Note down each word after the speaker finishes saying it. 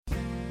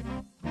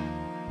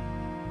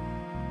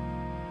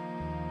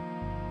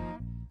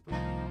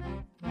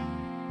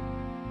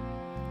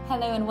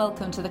Hello and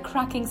welcome to the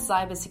Cracking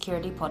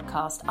Cybersecurity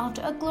Podcast.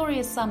 After a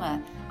glorious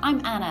summer,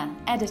 I'm Anna,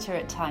 editor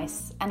at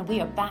TEISS, and we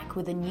are back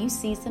with a new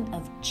season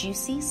of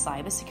juicy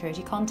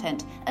cybersecurity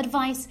content,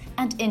 advice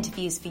and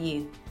interviews for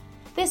you.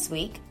 This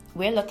week,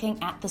 we're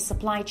looking at the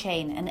supply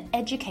chain and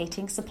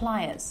educating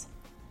suppliers.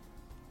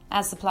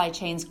 As supply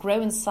chains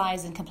grow in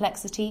size and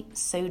complexity,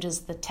 so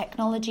does the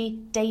technology,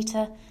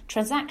 data,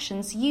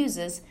 transactions,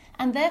 users,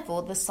 and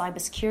therefore the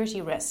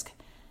cybersecurity risk.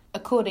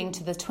 According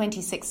to the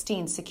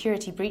 2016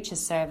 Security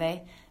Breaches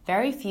Survey,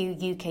 very few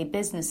UK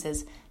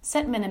businesses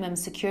set minimum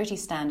security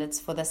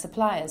standards for their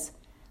suppliers.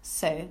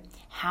 So,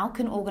 how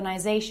can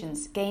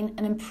organisations gain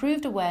an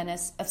improved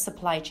awareness of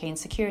supply chain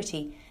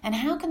security, and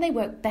how can they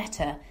work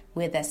better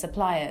with their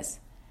suppliers?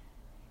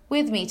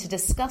 With me to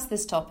discuss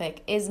this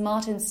topic is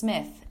Martin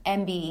Smith,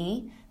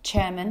 MBE,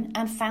 Chairman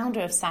and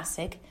Founder of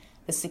SASIG,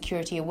 the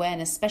Security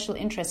Awareness Special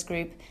Interest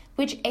Group,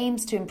 which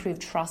aims to improve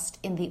trust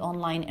in the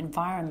online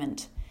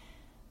environment.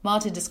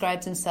 Martin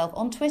describes himself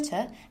on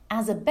Twitter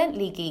as a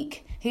Bentley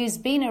geek who's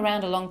been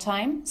around a long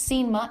time,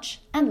 seen much,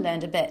 and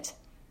learned a bit.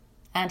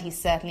 And he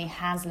certainly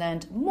has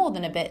learned more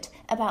than a bit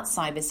about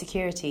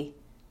cybersecurity.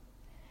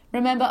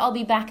 Remember, I'll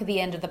be back at the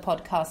end of the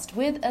podcast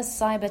with a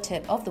cyber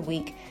tip of the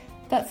week.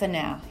 But for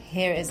now,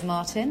 here is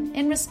Martin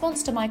in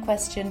response to my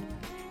question,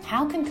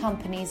 how can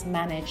companies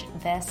manage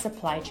their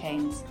supply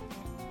chains?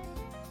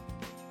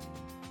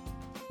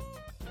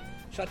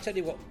 Shall I tell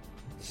you what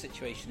the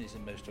situation is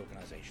in most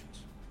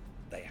organisations?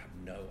 They have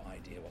no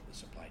idea what the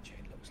supply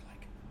chain looks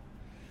like.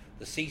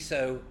 The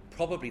CISO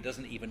probably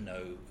doesn't even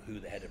know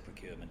who the head of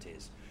procurement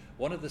is.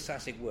 One of the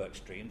SASIG work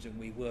streams, and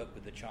we work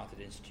with the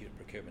Chartered Institute of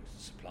Procurement and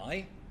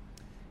Supply,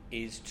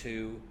 is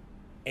to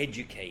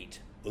educate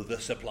the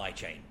supply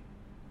chain.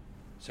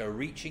 So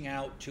reaching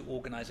out to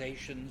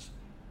organisations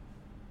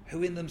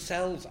who in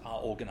themselves are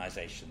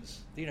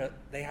organisations. You know,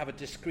 they have a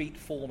discrete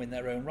form in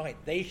their own right.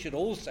 They should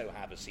also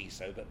have a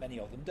CISO, but many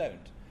of them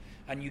don't.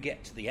 And you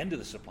get to the end of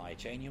the supply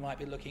chain, you might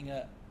be looking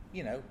at,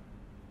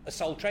 a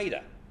sole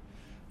trader.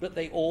 But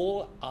they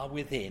all are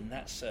within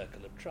that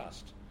circle of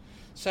trust.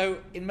 So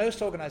in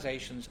most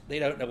organisations, they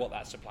don't know what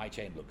that supply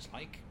chain looks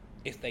like.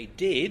 If they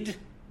did,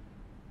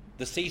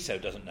 the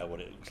CISO doesn't know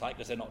what it looks like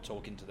because they're not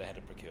talking to the head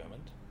of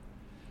procurement.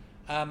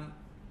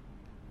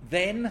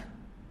 Then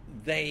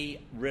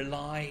they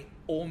rely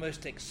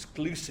almost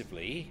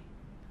exclusively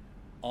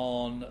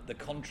on the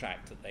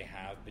contract that they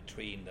have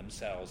between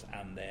themselves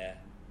and their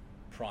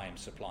prime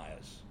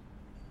suppliers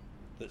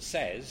that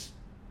says,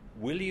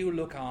 will you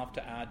look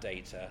after our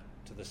data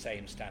to the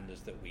same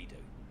standards that we do?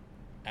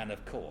 And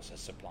of course a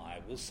supplier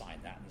will sign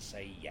that and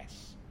say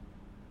yes.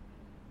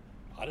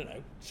 I don't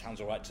know, sounds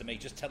all right to me,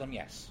 just tell them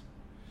yes.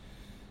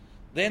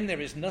 Then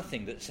there is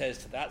nothing that says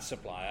to that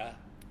supplier,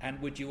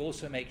 and would you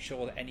also make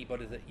sure that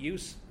anybody that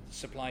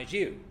supplies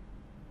you,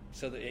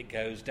 so that it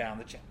goes down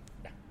the chain?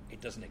 No,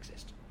 it doesn't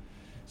exist.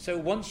 So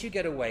once you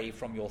get away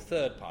from your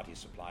third-party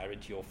supplier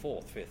into your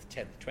 4th, 5th,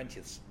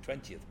 10th,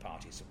 20th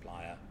party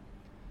supplier,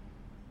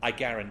 I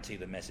guarantee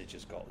the message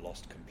has got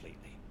lost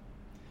completely.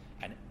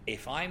 And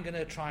if I'm going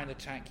to try and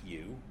attack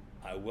you,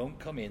 I won't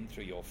come in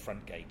through your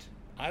front gate.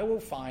 I will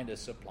find a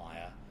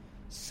supplier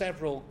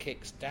several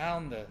kicks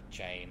down the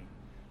chain.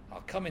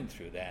 I'll come in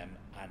through them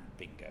and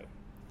bingo,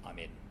 I'm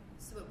in.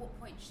 So at what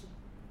point should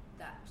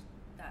that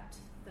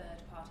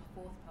third party,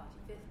 fourth party,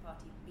 fifth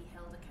party be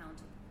held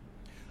accountable?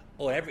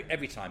 Or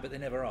every time, but they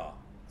never are.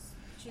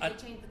 Should they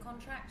change the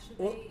contract?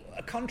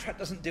 A contract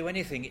doesn't do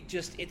anything.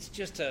 It's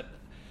just a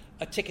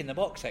tick in the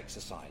box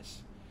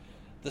exercise.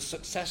 The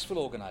successful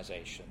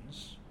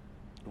organisations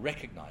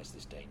recognise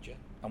this danger,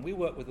 and we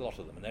work with a lot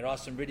of them, and there are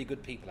some really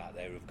good people out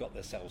there who've got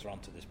themselves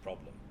onto this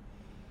problem.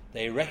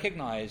 They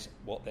recognise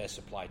what their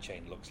supply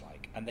chain looks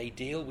like, and they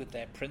deal with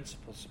their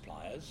principal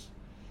suppliers,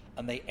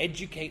 and they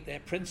educate their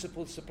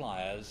principal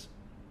suppliers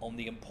on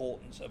the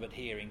importance of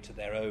adhering to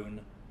their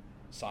own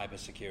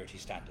cybersecurity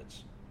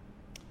standards.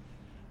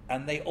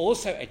 And they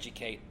also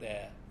educate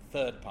their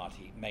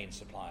third-party main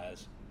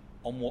suppliers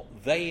on what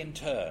they in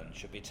turn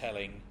should be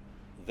telling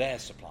their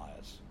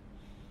suppliers.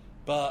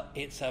 But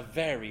it's a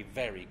very,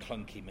 very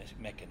clunky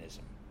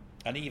mechanism.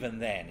 And even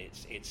then,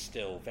 it's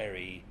still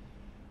very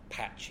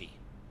patchy.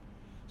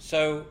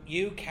 So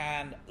you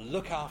can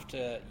look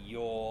after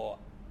your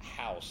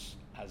house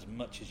as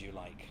much as you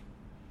like,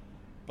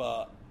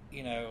 but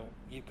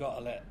you've got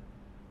to let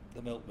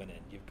the milkman in,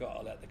 you've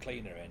got to let the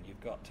cleaner in, you've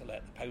got to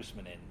let the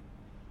postman in,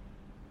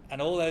 and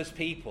all those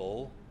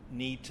people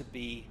need to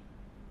be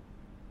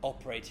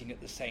operating at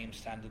the same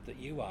standard that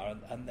you are,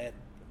 and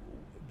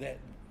they're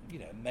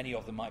many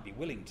of them might be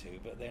willing to,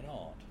 but they're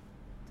not.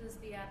 Does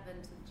the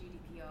advent of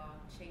GDPR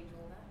change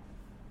all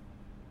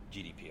that?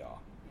 GDPR?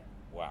 Yeah.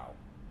 Wow.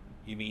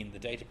 You mean the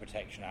Data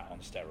Protection Act on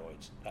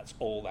steroids? That's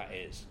all that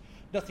is.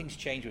 Nothing's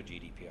changed with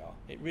GDPR.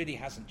 It really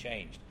hasn't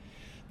changed.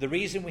 The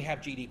reason we have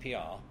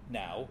GDPR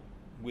now,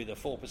 with a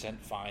 4%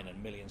 fine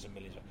and millions,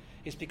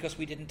 is because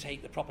we didn't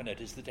take the proper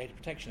notice of the Data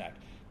Protection Act.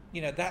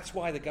 That's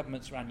why the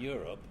governments around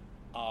Europe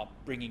are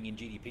bringing in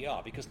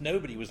GDPR, because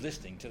nobody was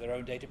listening to their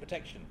own data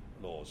protection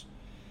laws.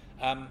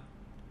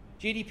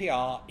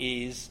 GDPR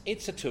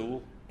it's a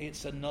tool,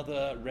 it's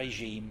another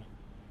regime.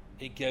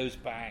 It goes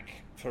back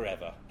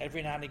forever.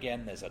 Every now and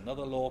again there's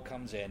another law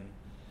comes in,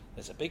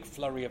 there's a big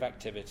flurry of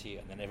activity,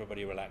 and then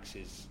everybody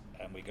relaxes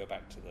and we go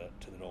back to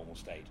the normal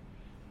state.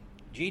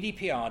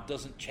 GDPR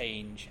doesn't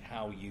change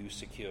how you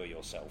secure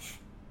yourself.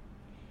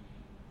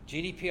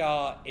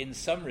 GDPR, in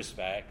some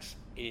respects,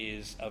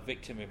 is a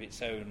victim of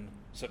its own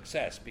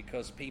success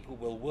because people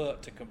will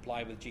work to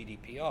comply with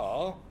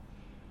GDPR,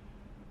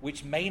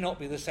 which may not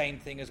be the same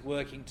thing as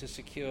working to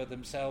secure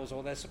themselves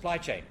or their supply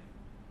chain.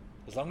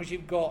 As long as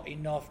you've got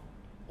enough,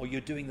 or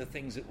you're doing the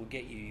things that will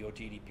get you your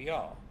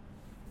GDPR.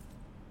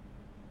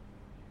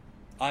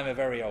 I'm a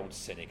very old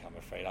cynic, I'm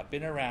afraid. I've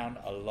been around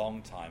a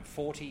long time,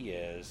 40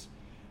 years,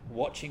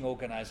 watching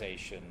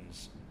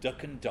organizations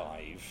duck and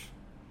dive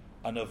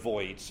and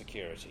avoid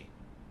security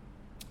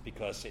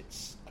because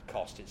it's a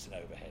cost, it's an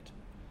overhead.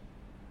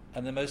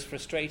 And the most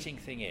frustrating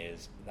thing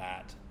is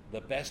that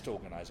the best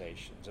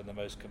organizations and the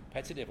most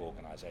competitive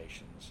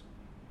organizations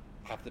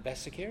have the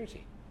best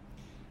security.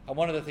 And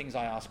one of the things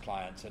I ask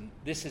clients, and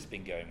this has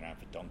been going around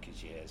for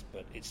donkey's years,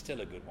 but it's still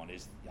a good one,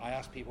 is I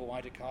ask people,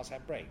 why do cars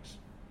have brakes?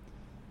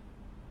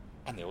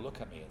 And they all look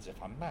at me as if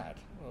I'm mad.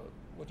 Well,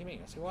 what do you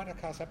mean? I say, why do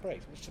cars have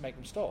brakes? It's to make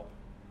them stop.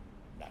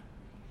 No,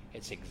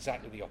 it's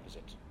exactly the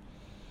opposite.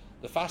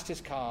 The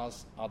fastest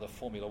cars are the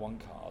Formula One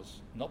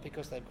cars, not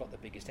because they've got the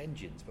biggest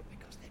engines, but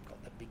because they've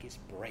got the biggest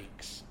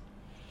brakes,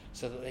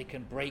 so that they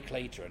can brake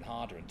later and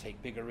harder and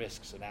take bigger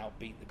risks and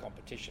outbeat the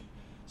competition.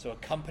 So a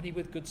company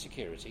with good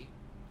security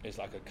is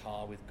like a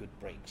car with good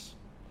brakes.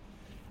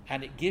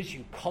 And it gives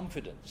you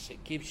confidence,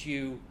 it gives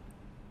you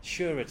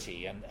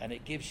surety, and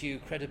it gives you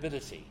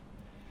credibility.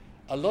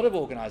 A lot of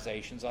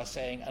organizations are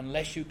saying,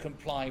 unless you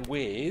comply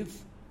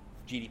with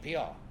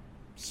GDPR,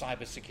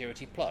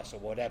 Cybersecurity Plus, or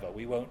whatever,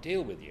 we won't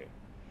deal with you.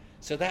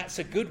 So that's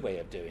a good way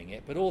of doing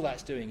it, but all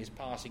that's doing is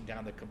passing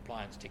down the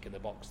compliance tick in the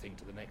box thing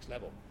to the next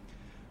level.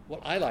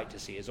 What I like to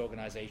see is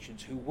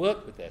organizations who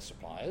work with their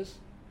suppliers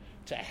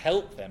to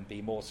help them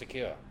be more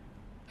secure,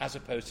 as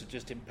opposed to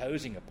just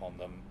imposing upon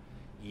them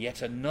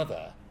yet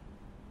another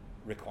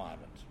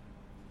requirement.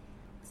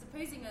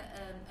 Supposing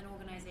an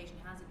organisation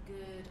has a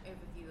good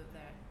overview of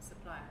their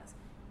suppliers,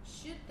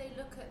 should they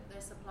look at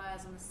their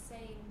suppliers on the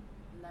same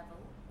level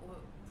or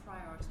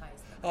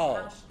prioritise them?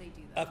 How should they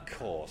do that? Of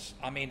course.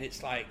 I mean,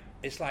 it's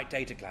like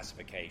data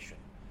classification.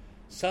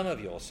 Some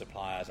of your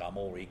suppliers are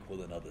more equal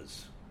than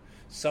others.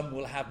 Some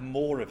will have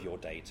more of your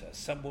data.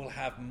 Some will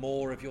have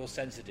more of your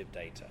sensitive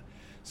data.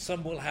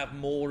 Some will have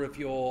more of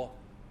your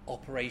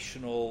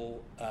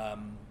operational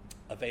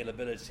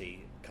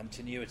availability,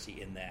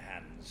 continuity in their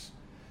hands.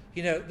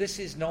 You know, this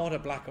is not a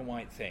black and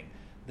white thing.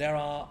 There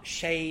are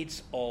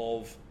shades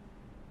of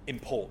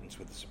importance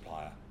with the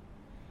supplier.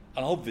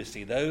 And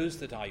obviously those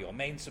that are your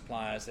main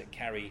suppliers that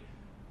carry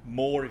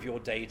more of your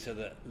data,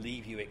 that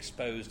leave you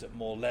exposed at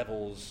more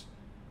levels,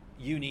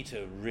 you need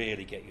to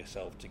really get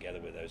yourself together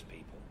with those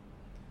people.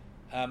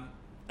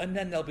 And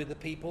then there'll be the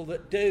people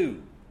that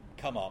do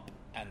come up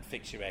and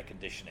fix your air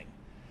conditioning.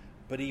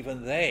 But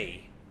even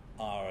they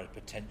are a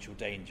potential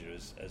danger,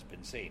 as has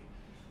been seen.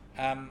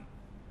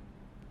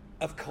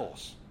 Of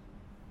course.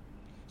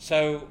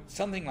 So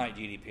something like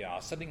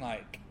GDPR, something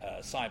like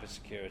cyber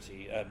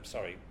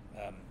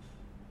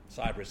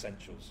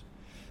essentials,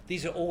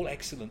 these are all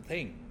excellent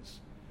things,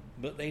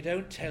 but they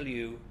don't tell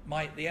you,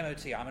 the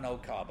MOT, I'm an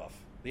old car buff,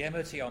 the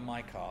MOT on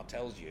my car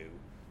tells you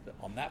that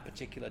on that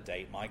particular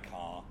date my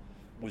car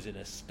was in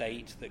a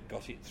state that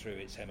got it through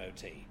its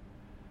MOT.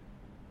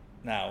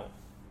 Now,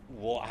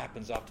 what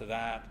happens after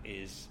that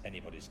is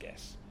anybody's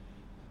guess.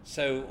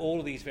 So all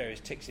of these various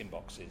ticks in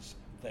boxes,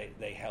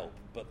 they help,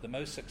 but the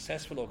most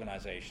successful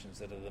organizations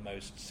that are the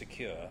most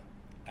secure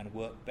and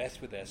work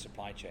best with their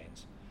supply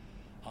chains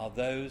are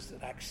those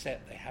that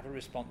accept they have a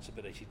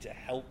responsibility to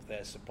help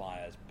their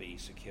suppliers be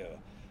secure,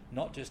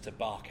 not just to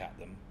bark at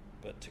them,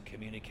 but to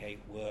communicate,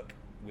 work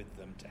with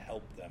them, to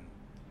help them.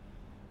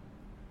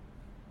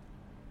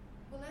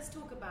 Well, let's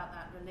talk about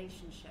that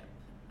relationship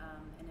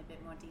in a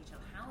bit more detail.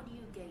 How do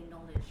you gain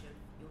knowledge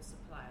of your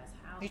suppliers?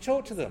 You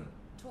talk to them.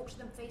 Talk to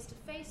them face to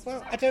face?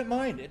 Well, I don't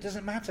mind. It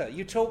doesn't matter.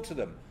 You talk to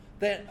them.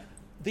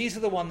 These are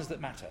the ones that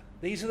matter.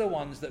 These are the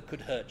ones that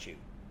could hurt you.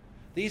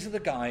 These are the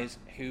guys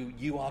who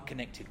you are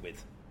connected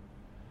with.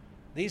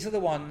 These are the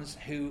ones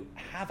who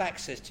have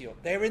access to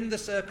they're in the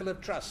circle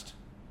of trust.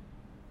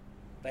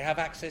 They have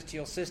access to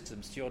your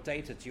systems, to your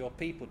data, to your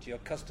people, to your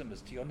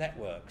customers, to your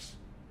networks.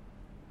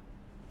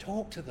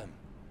 Talk to them.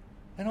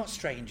 They're not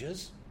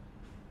strangers.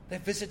 They're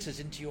visitors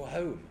into your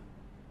home.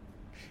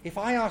 If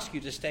I ask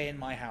you to stay in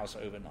my house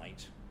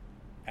overnight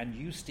and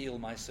you steal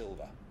my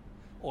silver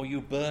or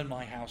you burn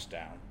my house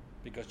down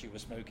because you were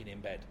smoking in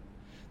bed,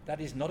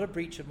 that is not a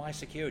breach of my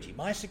security.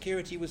 My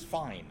security was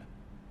fine.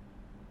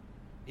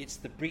 It's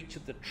the breach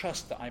of the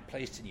trust that I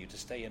placed in you to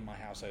stay in my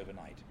house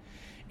overnight.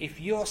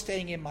 If you're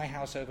staying in my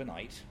house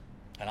overnight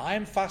and I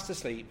am fast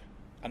asleep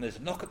and there's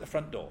a knock at the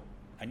front door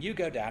and you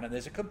go down and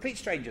there's a complete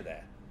stranger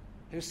there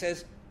who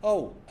says,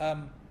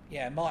 Martin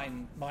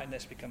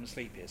lets me come and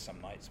sleep here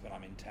some nights when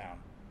I'm in town.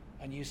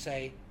 And you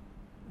say,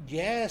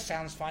 yeah,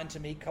 sounds fine to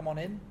me, come on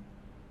in.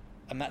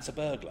 And that's a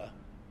burglar.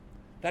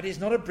 That is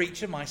not a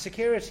breach of my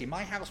security.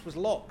 My house was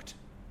locked.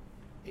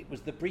 It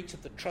was the breach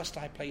of the trust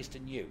I placed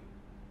in you.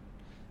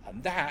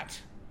 And that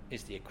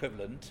is the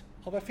equivalent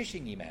of a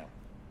phishing email.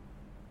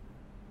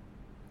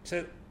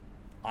 So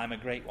I'm a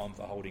great one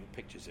for holding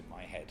pictures in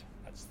my head.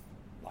 That's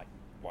like,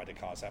 why do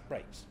cars have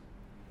brakes?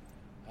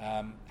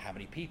 How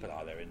many people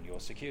are there in your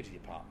security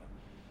department?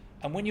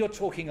 And when you're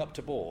talking up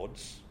to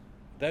boards,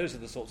 those are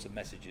the sorts of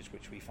messages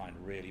which we find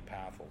really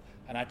powerful.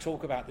 And I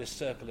talk about this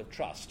circle of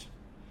trust.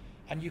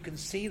 And you can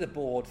see the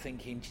board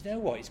thinking, do you know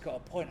what, he's got a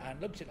point, I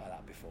hadn't looked at it like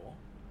that before.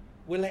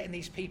 We're letting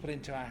these people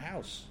into our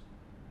house.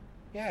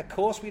 Yeah, of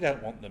course we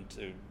don't want them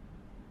to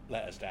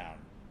let us down.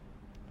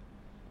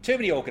 Too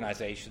many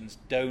organisations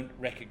don't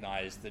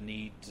recognise the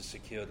need to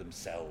secure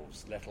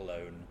themselves, let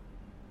alone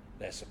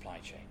their supply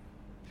chain.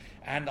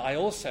 And I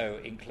also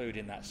include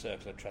in that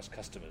circle of trust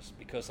customers,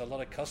 because a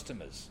lot of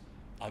customers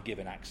are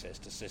given access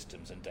to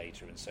systems and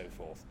data and so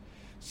forth.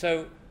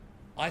 So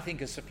I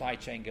think a supply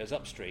chain goes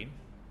upstream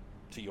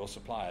to your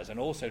suppliers and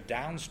also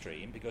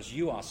downstream, because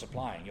you are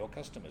supplying your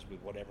customers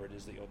with whatever it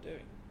is that you're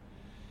doing.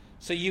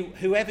 So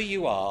whoever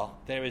you are,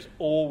 there is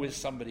always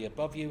somebody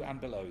above you and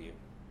below you.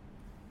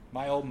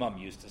 My old mum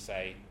used to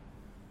say,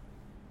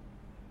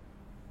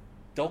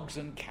 dogs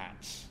and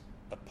cats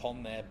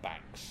upon their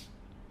backs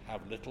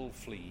have little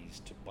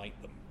fleas to bite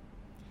them,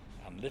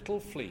 and little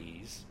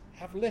fleas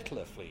have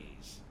littler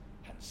fleas,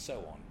 and so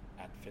on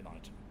ad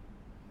infinitum.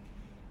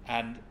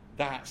 And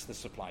that's the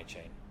supply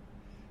chain.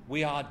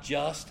 We are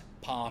just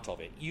part of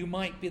it. You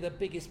might be the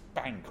biggest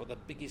bank or the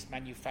biggest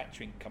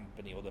manufacturing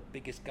company or the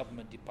biggest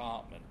government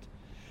department,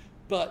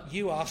 but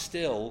you are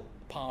still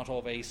part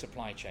of a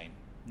supply chain.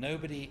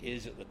 Nobody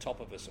is at the top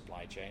of a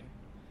supply chain.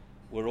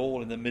 We're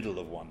all in the middle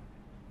of one.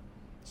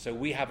 So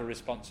we have a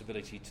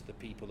responsibility to the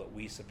people that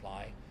we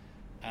supply,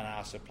 and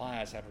our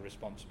suppliers have a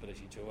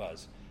responsibility to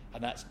us.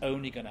 And that's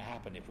only going to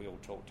happen if we all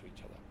talk to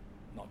each other,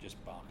 not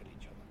just bark at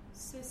each other.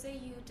 So say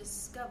you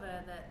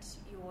discover that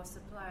your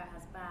supplier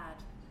has bad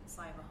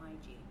cyber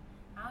hygiene.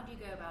 How do you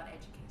go about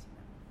educating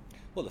them?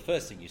 Well, the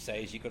first thing you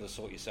say is, you've got to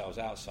sort yourselves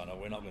out, son, or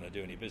we're not going to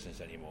do any business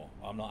anymore.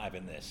 I'm not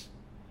having this.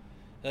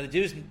 Now,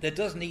 there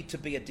does need to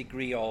be a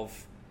degree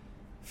of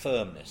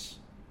firmness.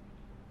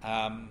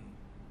 I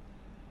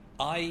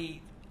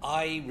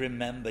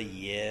remember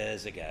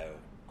years ago,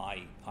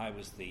 I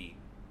was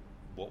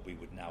what we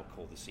would now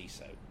call the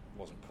CISO, it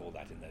wasn't called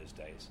that in those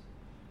days,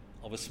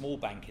 of a small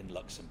bank in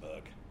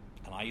Luxembourg.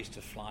 And I used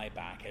to fly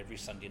back every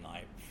Sunday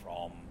night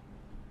from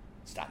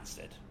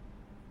Stansted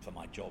for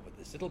my job at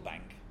this little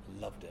bank.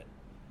 Loved it.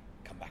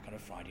 Come back on a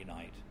Friday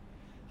night.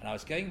 And I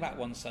was going back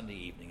one Sunday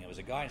evening. There was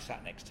a guy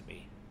sat next to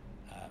me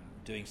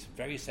doing some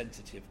very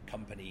sensitive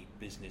company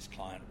business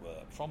client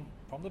work from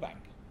the bank.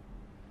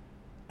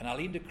 And I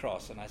leaned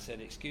across and I said,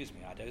 excuse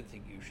me, I don't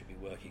think you should be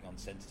working on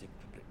sensitive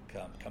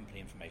company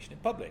information in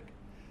public.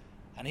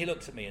 And he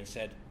looked at me and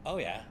said, oh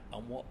yeah,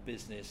 and what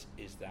business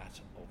is that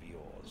of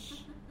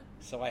yours?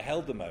 So I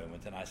held the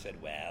moment and I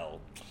said, well,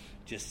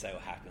 just so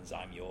happens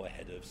I'm your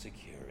head of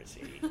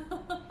security,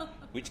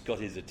 which got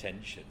his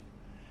attention.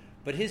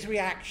 But his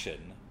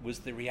reaction was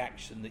the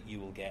reaction that you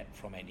will get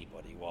from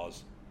anybody,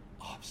 was,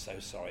 oh, I'm so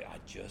sorry, I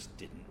just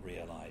didn't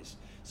realise.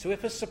 So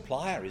if a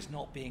supplier is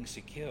not being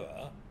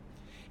secure,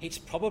 it's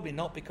probably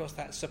not because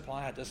that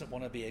supplier doesn't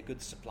want to be a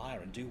good supplier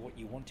and do what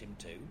you want him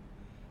to.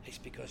 It's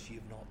because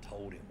you've not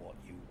told him what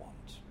you want.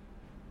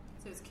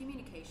 So it's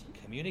communication.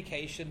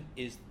 Communication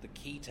is the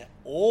key to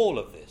all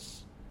of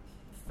this.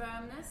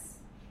 Firmness.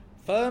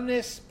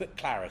 Firmness, but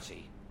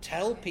clarity.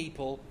 Tell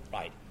people,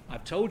 right,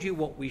 I've told you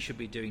what we should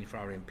be doing for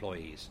our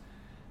employees.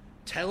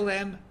 Tell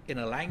them in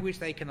a language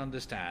they can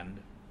understand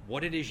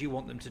what it is you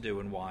want them to do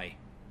and why.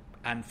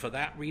 And for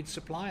that, read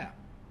supplier.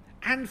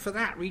 And for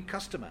that, read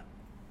customer.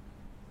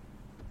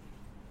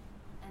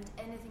 And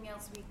anything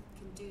else we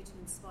can do to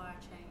inspire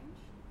change?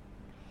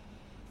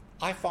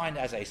 I find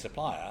as a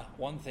supplier,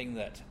 one thing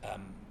that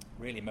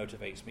really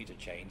motivates me to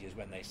change is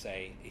when they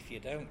say, if you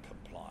don't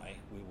comply,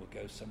 we will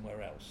go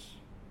somewhere else.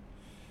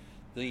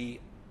 The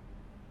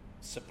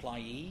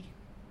supplyee,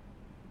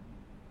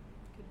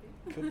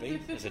 could be,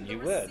 there's a new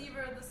word.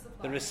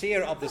 The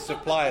receiver of the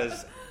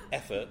supplier's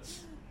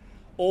efforts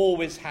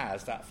always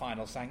has that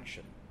final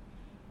sanction.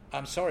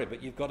 I'm sorry,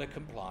 but you've got to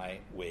comply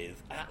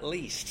with at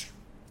least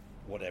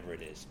whatever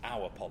it is,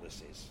 our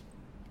policies.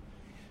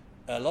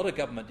 A lot of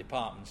government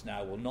departments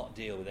now will not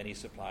deal with any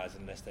suppliers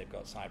unless they've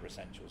got Cyber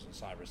Essentials and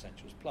Cyber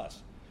Essentials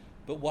Plus.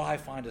 But what I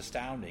find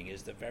astounding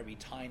is the very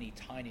tiny,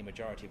 tiny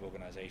majority of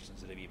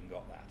organisations that have even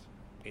got that.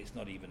 It's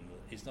not even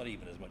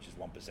as much as 1%,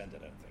 I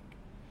don't think.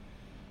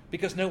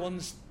 Because no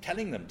one's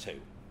telling them to.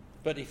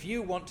 But if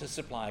you want to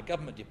supply a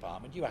government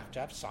department, you have to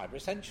have Cyber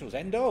Essentials,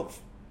 end of.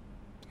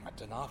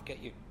 That's enough,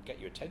 get your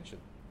attention.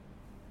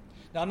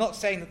 Now, I'm not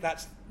saying that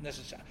that's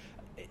necessary.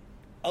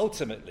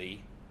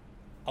 Ultimately,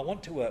 I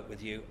want to work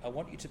with you. I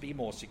want you to be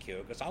more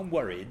secure because I'm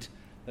worried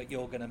that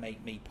you're going to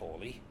make me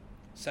poorly.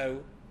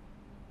 So,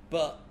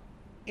 but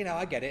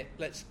I get it.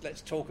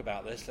 Let's talk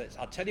about this.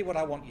 I'll tell you what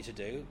I want you to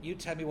do. You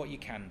tell me what you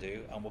can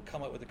do, and we'll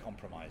come up with a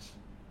compromise.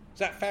 Is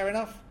that fair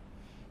enough?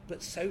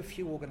 But so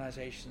few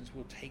organisations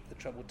will take the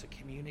trouble to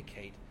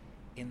communicate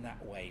in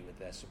that way with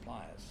their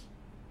suppliers.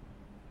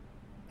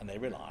 And they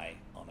rely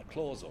on a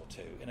clause or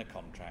two in a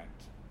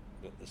contract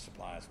that the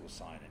suppliers will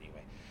sign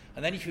anyway.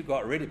 And then if you've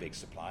got really big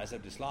suppliers, they'll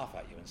just laugh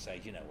at you and say,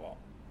 you know what,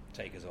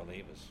 take us or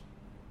leave us.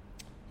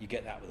 You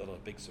get that with a lot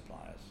of big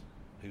suppliers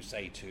who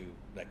say to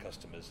their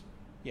customers,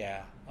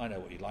 yeah, I know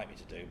what you'd like me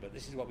to do, but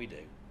this is what we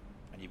do.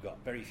 And you've got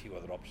very few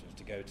other options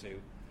to go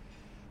to.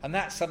 And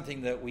that's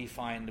something that we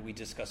find we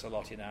discuss a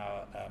lot in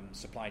our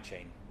supply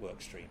chain work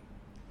stream,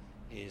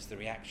 is the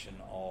reaction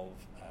of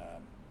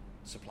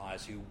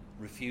suppliers who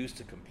refuse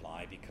to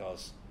comply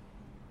because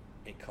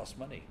it costs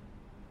money.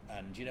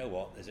 And you know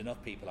what? There's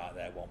enough people out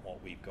there want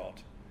what we've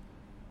got.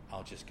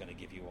 I'm just going to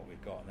give you what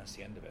we've got, and that's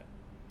the end of it.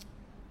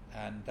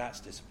 And that's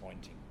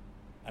disappointing.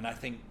 And I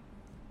think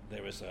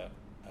there is a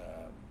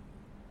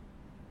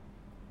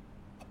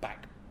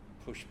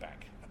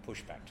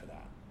pushback to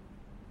that.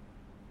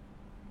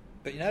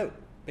 But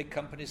big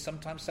companies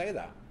sometimes say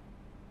that.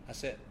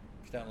 That's it.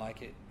 If you don't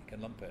like it, you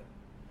can lump it.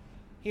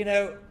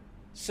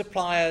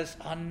 Suppliers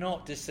are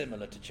not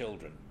dissimilar to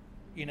children.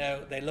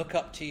 They look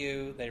up to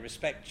you, they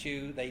respect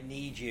you, they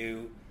need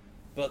you,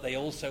 but they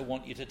also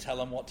want you to tell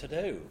them what to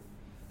do.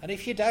 And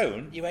if you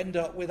don't, you end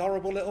up with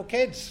horrible little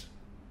kids.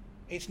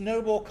 It's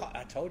no more...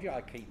 I told you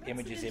I keep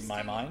images in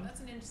my mind. That's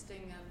an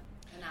interesting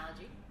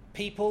analogy.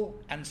 People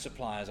and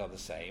suppliers are the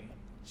same.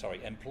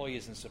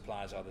 Employers and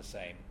suppliers are the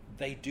same.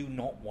 They do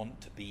not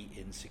want to be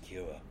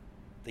insecure.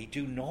 They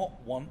do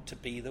not want to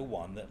be the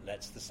one that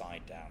lets the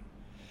side down.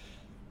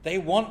 They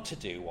want to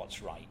do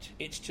what's right.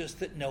 It's just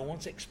that no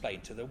one's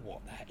explained to them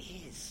what that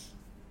is.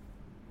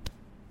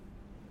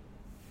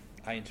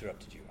 I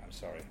interrupted you. I'm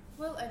sorry.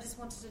 Well, I just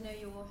wanted to know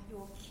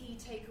your key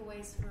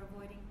takeaways for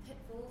avoiding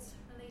pitfalls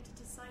related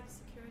to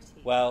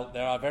cybersecurity. Well,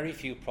 there are very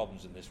few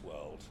problems in this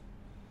world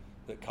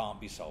that can't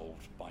be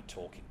solved by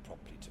talking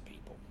properly to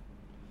people.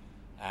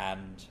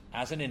 And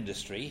as an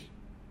industry,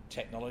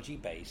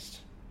 technology-based,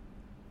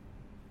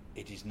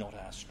 it is not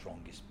our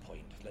strongest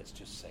point. Let's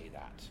just say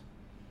that.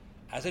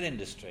 As an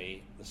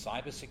industry, the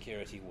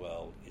cybersecurity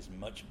world is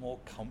much more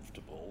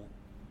comfortable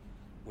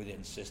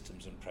within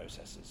systems and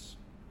processes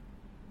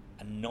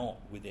and not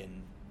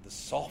within the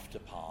softer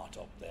part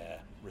of their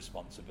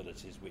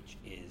responsibilities, which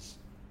is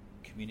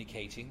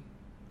communicating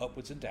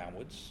upwards and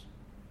downwards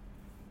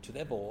to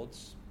their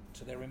boards,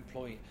 to their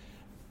employee.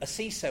 A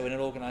CISO in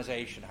an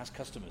organisation has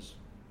customers.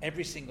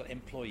 Every single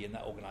employee in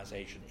that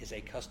organisation is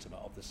a customer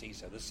of the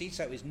CISO. The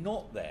CISO is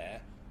not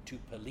there to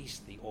police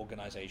the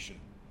organisation.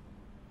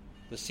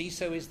 The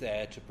CISO is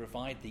there to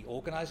provide the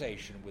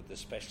organisation with the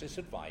specialist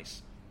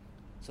advice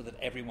so that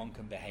everyone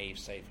can behave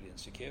safely and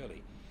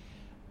securely.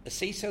 A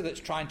CISO that's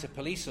trying to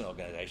police an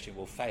organisation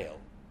will fail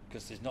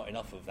because there's not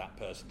enough of that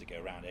person to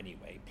go around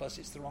anyway, plus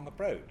it's the wrong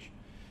approach.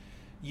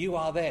 You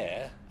are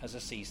there as a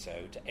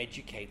CISO to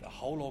educate the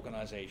whole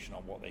organisation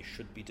on what they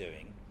should be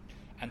doing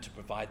and to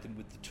provide them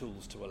with the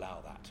tools to allow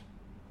that.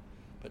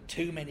 But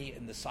too many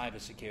in the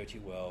cybersecurity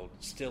world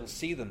still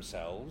see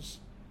themselves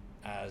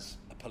as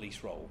a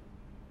police role.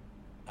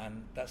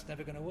 And that's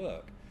never going to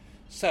work.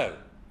 So,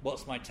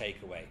 what's my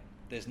takeaway?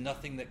 There's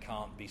nothing that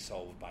can't be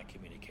solved by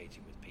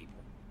communicating with people.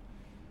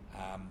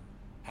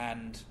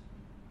 And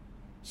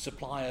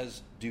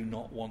suppliers do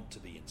not want to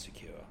be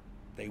insecure.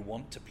 They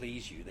want to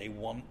please you. They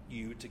want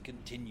you to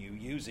continue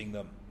using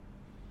them.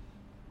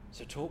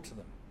 So talk to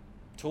them.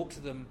 Talk to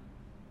them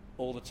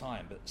all the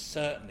time, but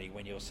certainly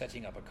when you're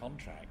setting up a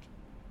contract,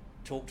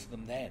 talk to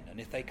them then. And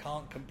if they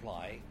can't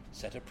comply,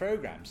 set a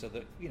program so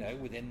that,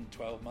 within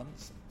 12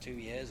 months, 2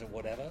 years or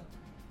whatever,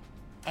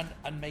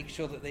 and make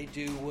sure that they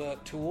do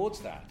work towards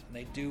that, and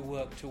they do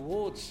work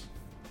towards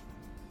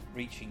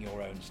reaching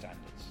your own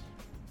standards.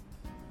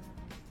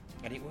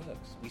 And it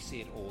works. We see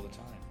it all the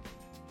time.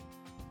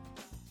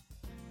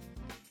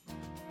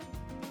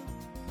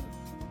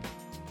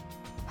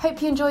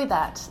 Hope you enjoyed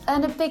that,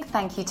 and a big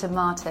thank you to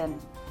Martin.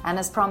 And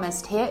as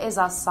promised, here is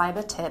our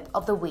cyber tip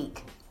of the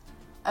week.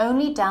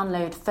 Only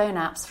download phone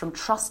apps from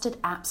trusted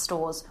app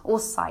stores or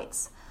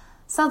sites.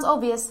 Sounds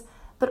obvious,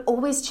 but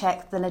always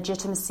check the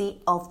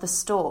legitimacy of the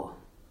store.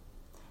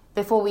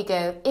 Before we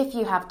go, if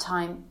you have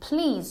time,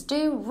 please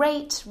do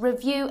rate,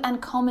 review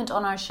and comment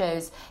on our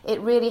shows. It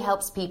really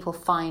helps people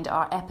find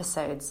our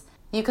episodes.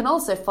 You can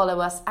also follow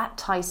us at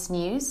TEISS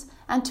News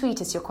and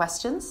tweet us your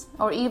questions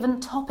or even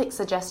topic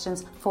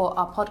suggestions for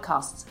our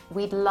podcasts.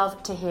 We'd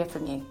love to hear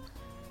from you.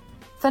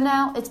 For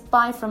now, it's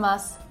bye from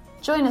us.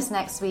 Join us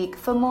next week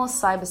for more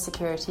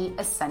cybersecurity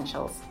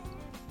essentials.